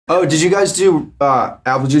Oh, did you guys do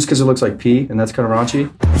apple juice because it looks like pee and that's kind of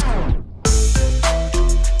raunchy?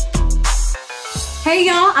 Hey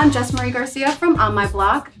y'all, I'm Jess Marie-Garcia from On My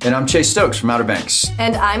Block. And I'm Chase Stokes from Outer Banks.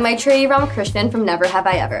 And I'm Maitreyi Ramakrishnan from Never Have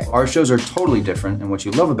I Ever. Our shows are totally different, and what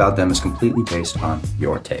you love about them is completely based on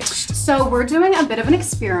your taste. So we're doing a bit of an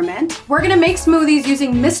experiment. We're gonna make smoothies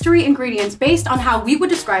using mystery ingredients based on how we would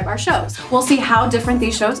describe our shows. We'll see how different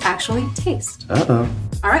these shows actually taste. Uh-oh.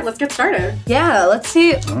 All right, let's get started. Yeah, let's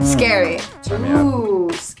see. Scary. Ooh,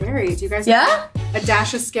 scary. Do you guys Yeah? have a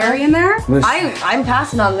dash of scary in there? I'm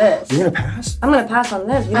passing on this. You're gonna pass? I'm gonna pass on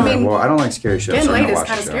this. I mean, well, I don't like scary shows. getting so I'm late gonna is watch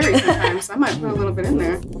kind of the show. scary sometimes. I might put a little bit in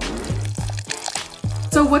there.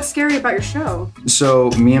 So what's scary about your show?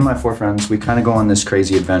 So me and my 4 friends, we kind of go on this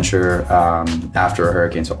crazy adventure after a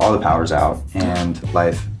hurricane. So all the power's out and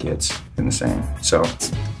life gets insane. So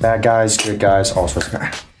bad guys, good guys, all sorts of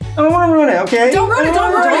guys. I don't want to ruin it, okay? Don't ruin it,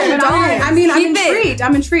 don't ruin it. Don't. I mean, I'm Keep it. intrigued.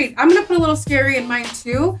 I'm intrigued. I'm gonna put a little scary in mine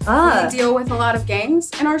too. We deal with a lot of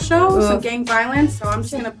gangs in our show, some gang violence. So I'm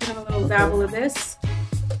just gonna put in a little dabble of this.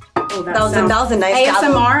 Oh, That was a nice ASMR.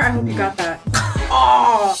 dabble. I hope you got that.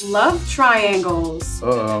 Oh, love triangles.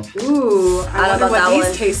 Uh-oh. Ooh, I don't wonder know what that these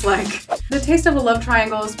one. taste like. The taste of a love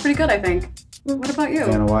triangle is pretty good, I think. What about you? Man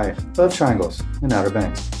and wife. Love triangles in Outer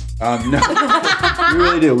Banks. No, we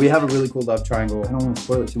really do. We have a really cool love triangle. I don't want to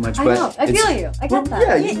spoil it too much, I but know. I feel you. I get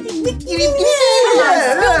that. Yeah.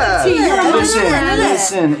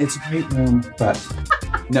 Listen, it's a great room, but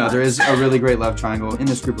no, there is a really great love triangle in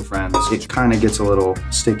this group of friends. It kind of gets a little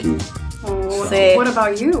sticky. Oh, See. what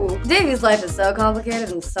about you? Davey's life is so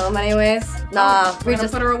complicated in so many ways. Nah, We're gonna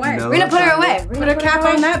put her away. No. we're gonna put her away. We're Put gonna a cap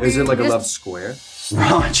on that. Is it like a Just- love square?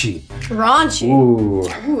 Raunchy. Raunchy. Ooh.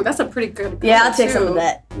 Ooh, that's a pretty good. Yeah, I'll take too. some of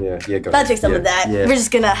that. Yeah, go. I'll take some of that. We're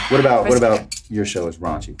just gonna. What about your show is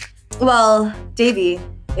raunchy? Well, Davey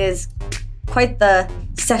is quite the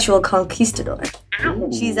sexual conquistador.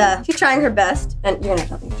 She's trying her best, and you're gonna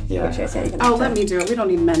help me. Yeah. Oh, let me do it. We don't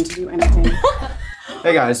need men to do anything.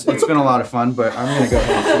 Hey guys, it's been a lot of fun, but I'm gonna go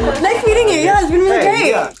ahead. Nice meeting you. Yeah, it's been really Hey,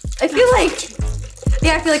 great. yeah.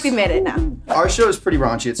 I feel like we made it now. Our show is pretty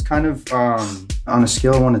raunchy. It's kind of on a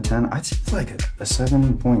scale of 1 to 10. I'd say it's like a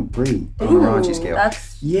 7.3 on the raunchy scale.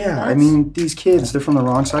 I mean, these kids, they're from the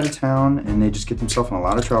wrong side of town, and they just get themselves in a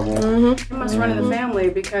lot of trouble. You must run in the family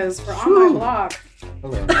because we're on my block.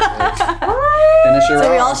 Finish her So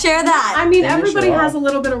we off. all share that. I mean, Finish everybody it off. has a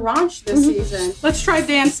little bit of raunch this season. Let's try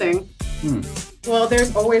dancing. Well,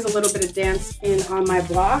 there's always a little bit of dance in On My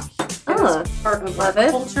Block. It is part of our love it.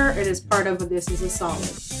 culture. It is part of This Is a Solid.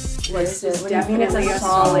 This is What do you mean it's definitely a a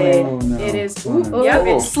solid? Oh, no. It is. Oh, no. Yep,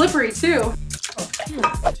 it's slippery too.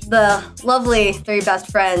 The lovely 3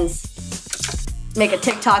 best friends make a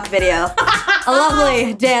TikTok video. A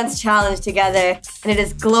lovely dance challenge together, and it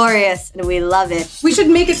is glorious, and we love it. We should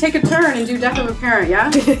make it take a turn and do Death of a Parent,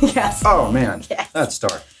 yeah? Yes. Oh man, Yes. that's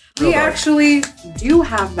dark. We Real dark. actually do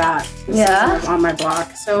have that this Yeah? season On My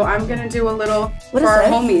Block. So I'm gonna do a little What for is our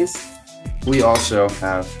this? homies. We also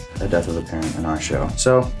have a death of a parent in our show.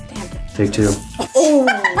 So, take 2. Oh,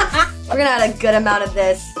 we're gonna add a good amount of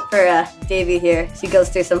this for Davey here. She goes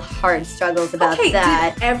through some hard struggles about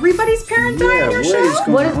that. Did everybody's parent die on your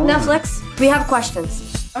show? What is Netflix? We have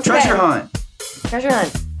questions. Okay. Treasure hunt. Treasure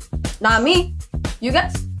hunt. Not me. You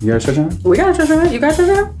guys? You got a treasure hunt? We got a treasure hunt. You got a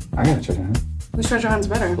treasure hunt? I got a treasure hunt. Whose treasure hunt's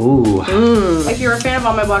better? Ooh. If you're a fan of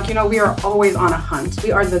On My Block, you know we are always on a hunt.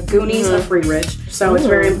 We are the Goonies of Free Ridge. So it's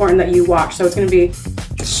very important that you watch. So it's gonna be,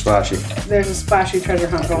 Splashy. there's a splashy treasure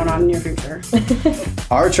hunt going on in your future.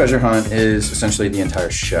 Our treasure hunt is essentially the entire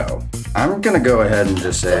show. I'm gonna go ahead and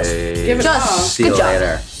just say, Give it a see you Good job.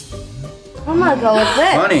 later. I'm gonna go with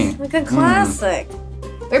this. Funny. Like a classic.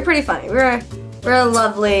 We're pretty funny. We're a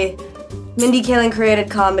lovely Mindy Kaling created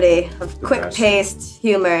comedy of quick-paced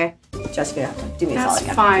humor. Just gonna have to do me a That's solid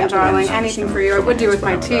again. fine, Yeah. darling. Anything for you. I would do with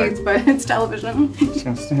my teeth, but it's television.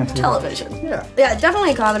 Television. Yeah. Yeah,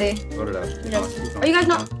 definitely a comedy. Vote it up. Are you guys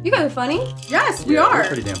not? You guys are funny. Yes, we We're are.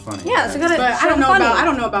 pretty damn funny. Yeah, so gotta. But I show don't know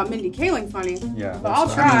funny. about Mindy Kaling funny. Yeah. But I'll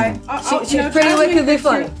that's- try. I mean, She's pretty try wickedly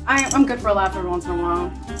something funny. cute. I'm good for a laugh every once in a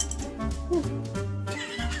while.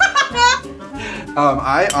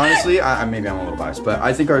 I honestly, maybe I'm a little biased, but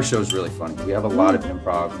I think our show is really funny. We have a lot of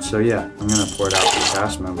improv. So yeah, I'm gonna pour it out to the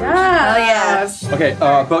cast members. Yes. Okay,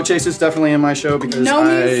 boat chase is definitely in my show because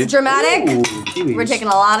Nomies, dramatic. Ooh, kiwis. We're taking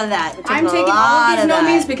a lot of that. I'm taking all of these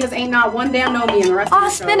nomies because ain't not one damn nomie in the rest Oh, of the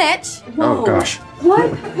show. spinach. Oh gosh.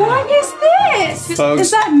 What is this? Folks.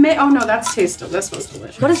 Is that oh no, that's taste. This was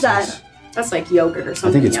delicious. What is that? That's like yogurt or I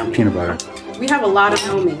something. think it's yummy. peanut butter. We have a lot of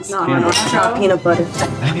nomies. No, Peanut no, butter. it's not peanut butter.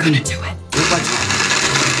 I'm gonna do it. Look like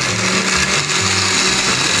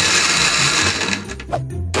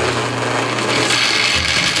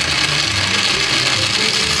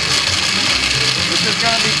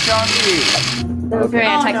donkey. That was very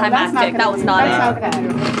anticlimactic. That was not it.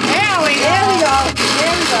 There we go. There we go.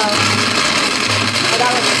 There we go. Oh,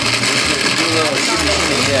 that was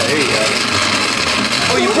Yeah, there you go.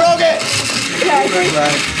 Oh, you broke it!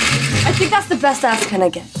 I think that's the best ass can I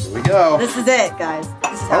get. Here we go. This is it, guys.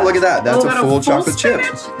 Oh, look at that. That's a full chocolate chip.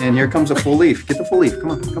 spinach. And here comes a full leaf. Get the full leaf.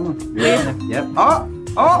 Come on, come on. Yeah. Yep. Oh,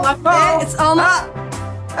 oh, oh. It's almost.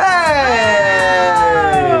 Hey!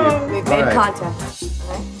 We've All made right. contact.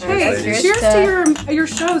 Hey, cheers to your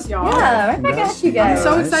shows, y'all. Yeah, right back at you guys. I'm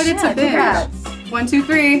so excited to binge. Congrats. 1, 2,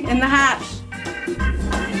 3 in the hatch.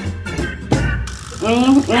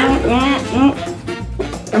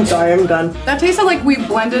 I'm sorry, I'm done. That tasted like we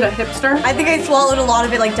blended a hipster. I think I swallowed a lot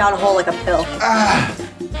of it like down a hole like a pill.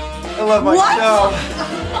 I love my show.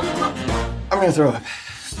 I'm gonna throw up.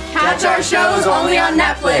 Catch our shows only on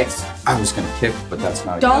Netflix. I was gonna kick, but that's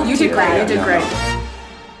not a Don't good You did idea. great. You did No, great. no.